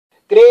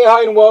G'day,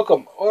 hi, and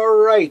welcome.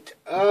 Alright,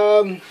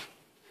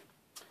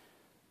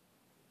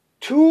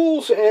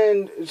 tools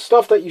and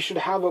stuff that you should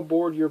have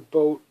aboard your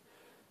boat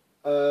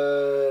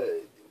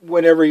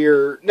whenever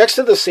you're next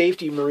to the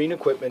safety marine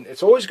equipment.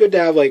 It's always good to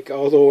have, like,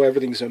 although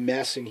everything's a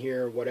mess in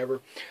here or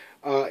whatever,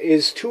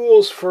 is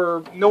tools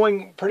for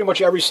knowing pretty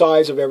much every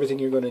size of everything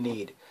you're going to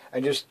need.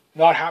 And just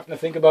not having to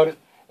think about it.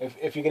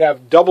 If you could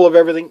have double of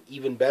everything,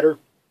 even better.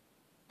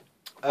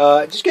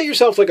 Just get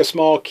yourself like a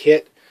small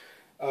kit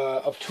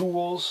of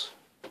tools.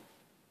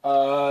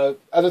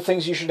 Other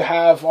things you should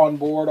have on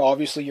board,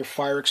 obviously your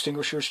fire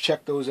extinguishers.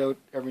 Check those out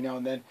every now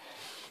and then.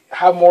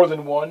 Have more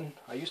than one.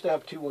 I used to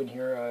have two in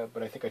here,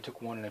 but I think I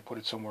took one and I put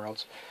it somewhere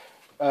else.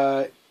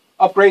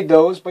 Upgrade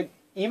those, but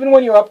even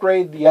when you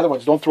upgrade the other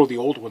ones, don't throw the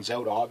old ones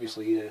out,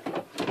 obviously.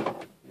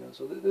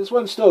 So this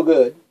one's still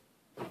good.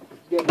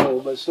 It's getting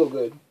old, but it's still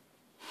good.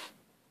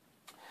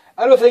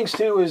 Other things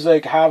too is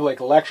have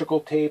electrical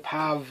tape,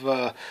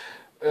 have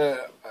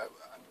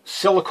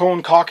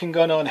silicone caulking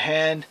gun on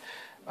hand.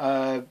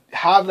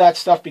 Have that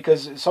stuff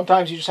because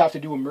sometimes you just have to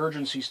do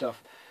emergency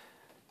stuff.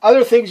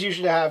 Other things you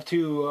should have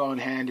too on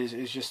hand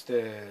is just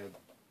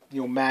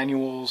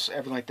manuals,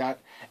 everything like that.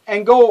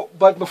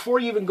 But before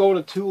you even go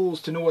to tools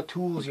to know what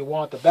tools you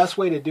want, the best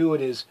way to do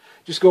it is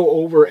just go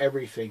over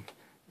everything.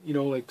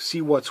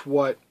 See what's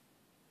what.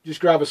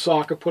 Just grab a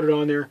socket, put it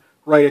on there,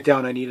 write it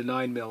down. I need a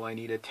 9mm, I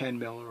need a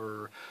 10mm,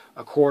 or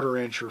a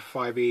 1/4 inch, or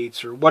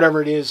 5/8, or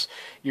whatever it is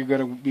you're going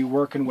to be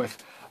working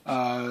with.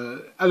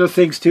 Other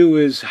things too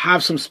is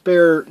have some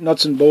spare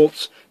nuts and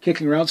bolts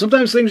kicking around.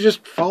 Sometimes things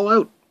just fall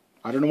out.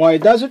 I don't know why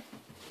it does it,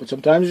 but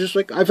sometimes it's just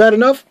like, I've had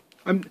enough.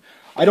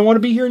 I don't want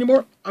to be here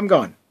anymore. I'm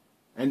gone.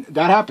 And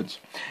that happens.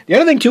 The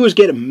other thing too is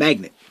get a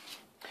magnet.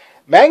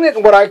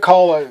 Magnet, what I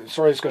call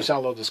sorry, it's going to sound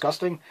a little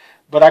disgusting,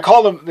 but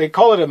they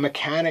call it a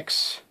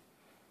mechanic's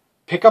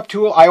pickup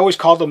tool. I always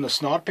call them the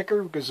snot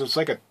picker because it's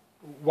like a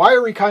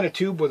wiry kind of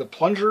tube with a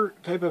plunger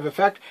type of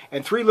effect,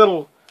 and 3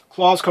 little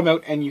claws come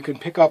out, and you can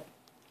pick up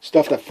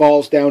stuff that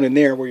falls down in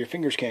there where your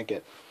fingers can't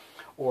get,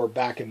 or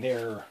back in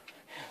there.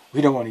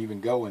 We don't want to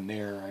even go in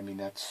there. I mean,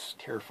 that's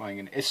terrifying,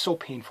 and it's so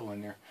painful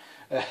in there.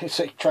 It's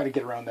like trying to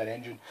get around that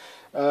engine.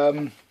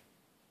 But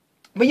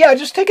yeah,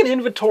 just take an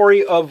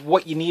inventory of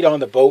what you need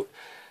on the boat.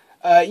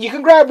 You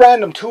can grab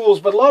random tools,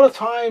 but a lot of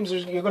times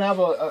you're going to have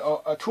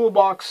a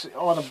toolbox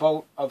on a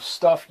boat of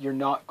stuff you're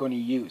not going to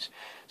use.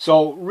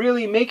 So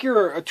really make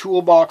your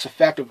toolbox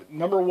effective.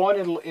 Number one,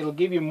 it'll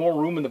give you more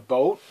room in the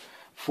boat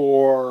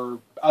for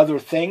other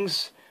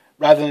things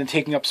rather than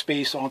taking up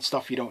space on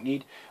stuff you don't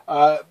need.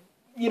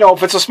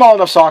 If it's a small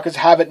enough sockets,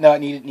 have it, not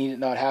need it,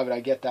 not have it.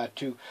 I get that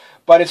too.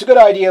 But it's a good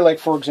idea, like,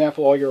 for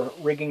example, all your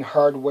rigging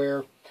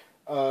hardware.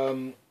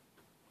 For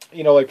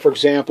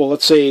example,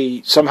 let's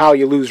say somehow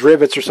you lose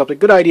rivets or something.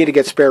 Good idea to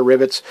get spare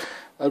rivets,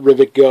 a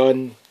rivet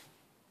gun,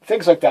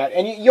 things like that.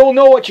 And you'll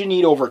know what you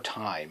need over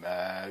time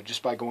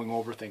just by going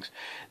over things.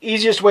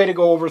 Easiest way to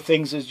go over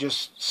things is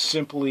just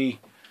simply,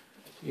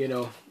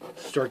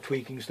 start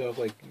tweaking stuff.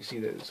 Like you see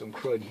there's some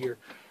crud here.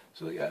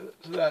 So yeah,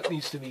 so that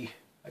needs to be,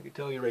 I can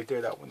tell you right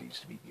there, that one needs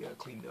to be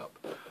cleaned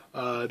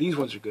up. These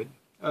ones are good.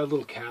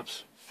 Little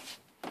caps.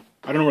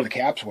 I don't know where the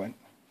caps went.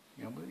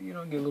 But get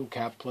a little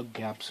plug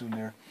caps in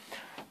there.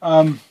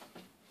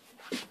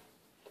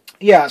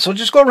 Yeah, so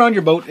just go around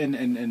your boat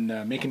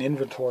and make an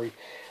inventory.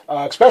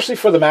 Especially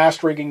for the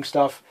mast rigging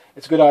stuff,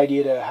 it's a good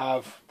idea to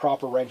have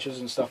proper wrenches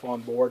and stuff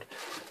on board.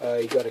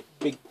 You got a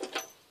big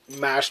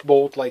mast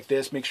bolt like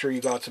this. Make sure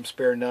you got some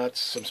spare nuts,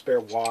 some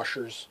spare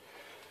washers.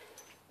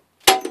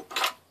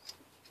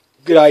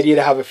 Good idea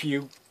to have a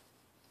few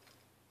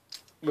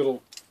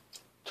little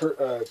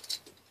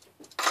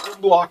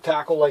block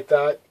tackle like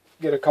that.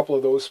 Get a couple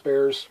of those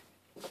spares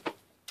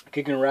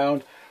kicking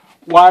around.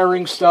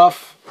 Wiring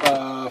stuff,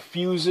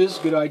 fuses.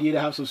 Good idea to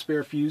have some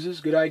spare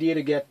fuses. Good idea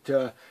to get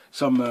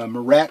some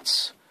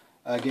morettes.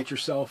 Get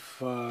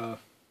yourself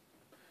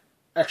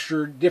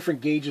extra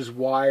different gauges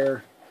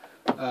wire.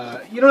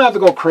 You don't have to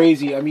go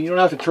crazy. I mean, you don't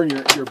have to turn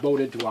your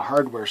boat into a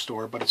hardware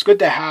store, but it's good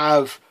to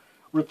have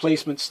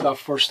replacement stuff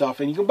for stuff,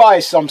 and you can buy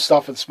some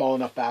stuff in small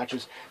enough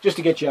batches just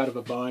to get you out of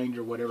a bind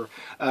or whatever,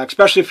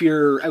 especially if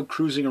you're out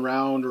cruising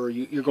around or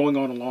you're going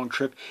on a long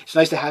trip. It's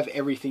nice to have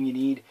everything you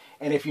need,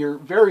 and if you're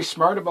very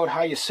smart about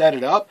how you set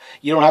it up,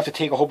 you don't have to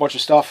take a whole bunch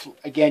of stuff.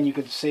 Again, you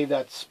could save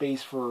that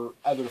space for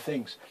other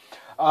things.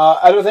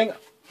 Other thing,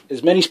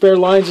 as many spare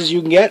lines as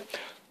you can get.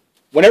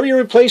 Whenever you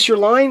replace your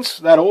lines,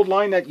 that old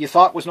line that you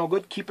thought was no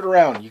good, keep it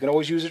around. You can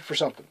always use it for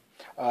something.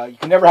 You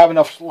can never have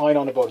enough line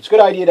on a boat. It's a good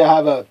idea to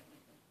have a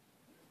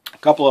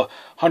couple of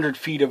 100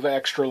 feet of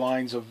extra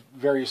lines of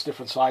various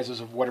different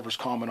sizes of whatever's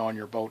common on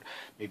your boat.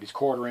 Maybe it's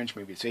 1/4 inch,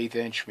 maybe it's 1/8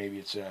 inch, maybe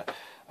it's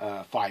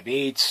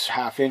 5/8,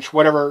 1/2 inch,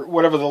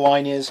 whatever the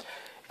line is.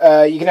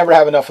 You can never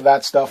have enough of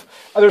that stuff.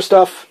 Other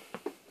stuff,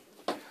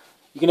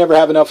 you can never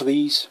have enough of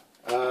these.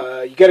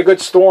 You get a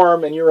good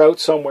storm and you're out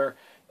somewhere,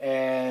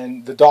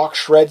 and the dock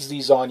shreds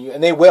these on you,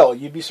 and they will.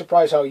 You'd be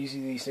surprised how easy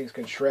these things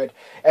can shred.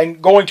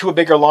 And going to a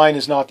bigger line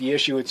is not the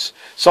issue. It's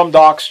some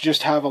docks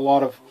just have a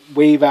lot of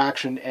wave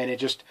action, and it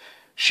just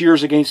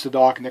shears against the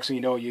dock. Next thing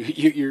you know,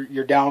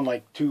 you're down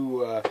like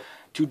two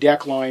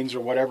deck lines or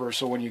whatever.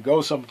 So when you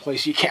go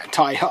someplace, you can't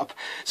tie up.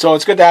 So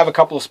it's good to have a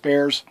couple of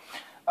spares.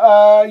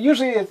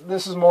 Usually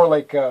this is more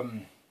like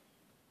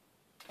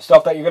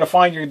stuff that you're going to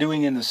find you're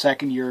doing in the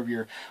second year of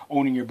your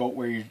owning your boat,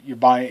 where you're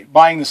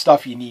buying the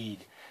stuff you need.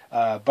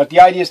 But the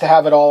idea is to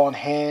have it all on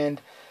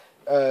hand.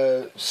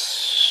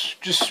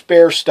 Just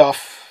spare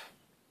stuff,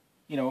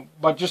 you know,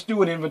 but just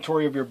do an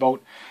inventory of your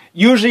boat.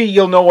 Usually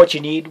you'll know what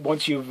you need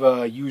once you've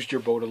used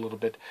your boat a little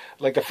bit.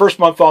 Like the first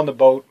month on the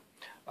boat,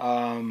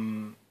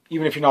 even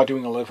if you're not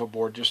doing a lift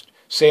aboard, just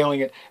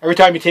sailing it. Every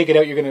time you take it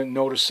out, you're going to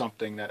notice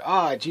something that,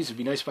 geez, it'd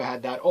be nice if I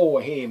had that. Oh,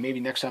 hey, maybe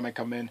next time I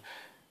come in.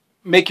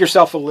 Make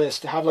yourself a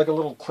list. Have like a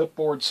little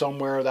clipboard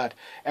somewhere that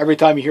every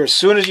time you hear, as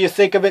soon as you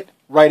think of it,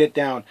 write it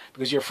down,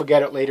 because you'll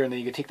forget it later, and then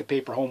you can take the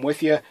paper home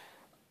with you,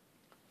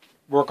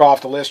 work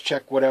off the list,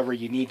 check whatever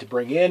you need to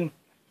bring in.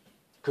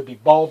 Could be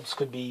bulbs,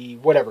 could be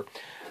whatever.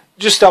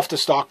 Just stuff to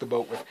stock the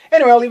boat with.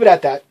 Anyway, I'll leave it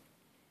at that.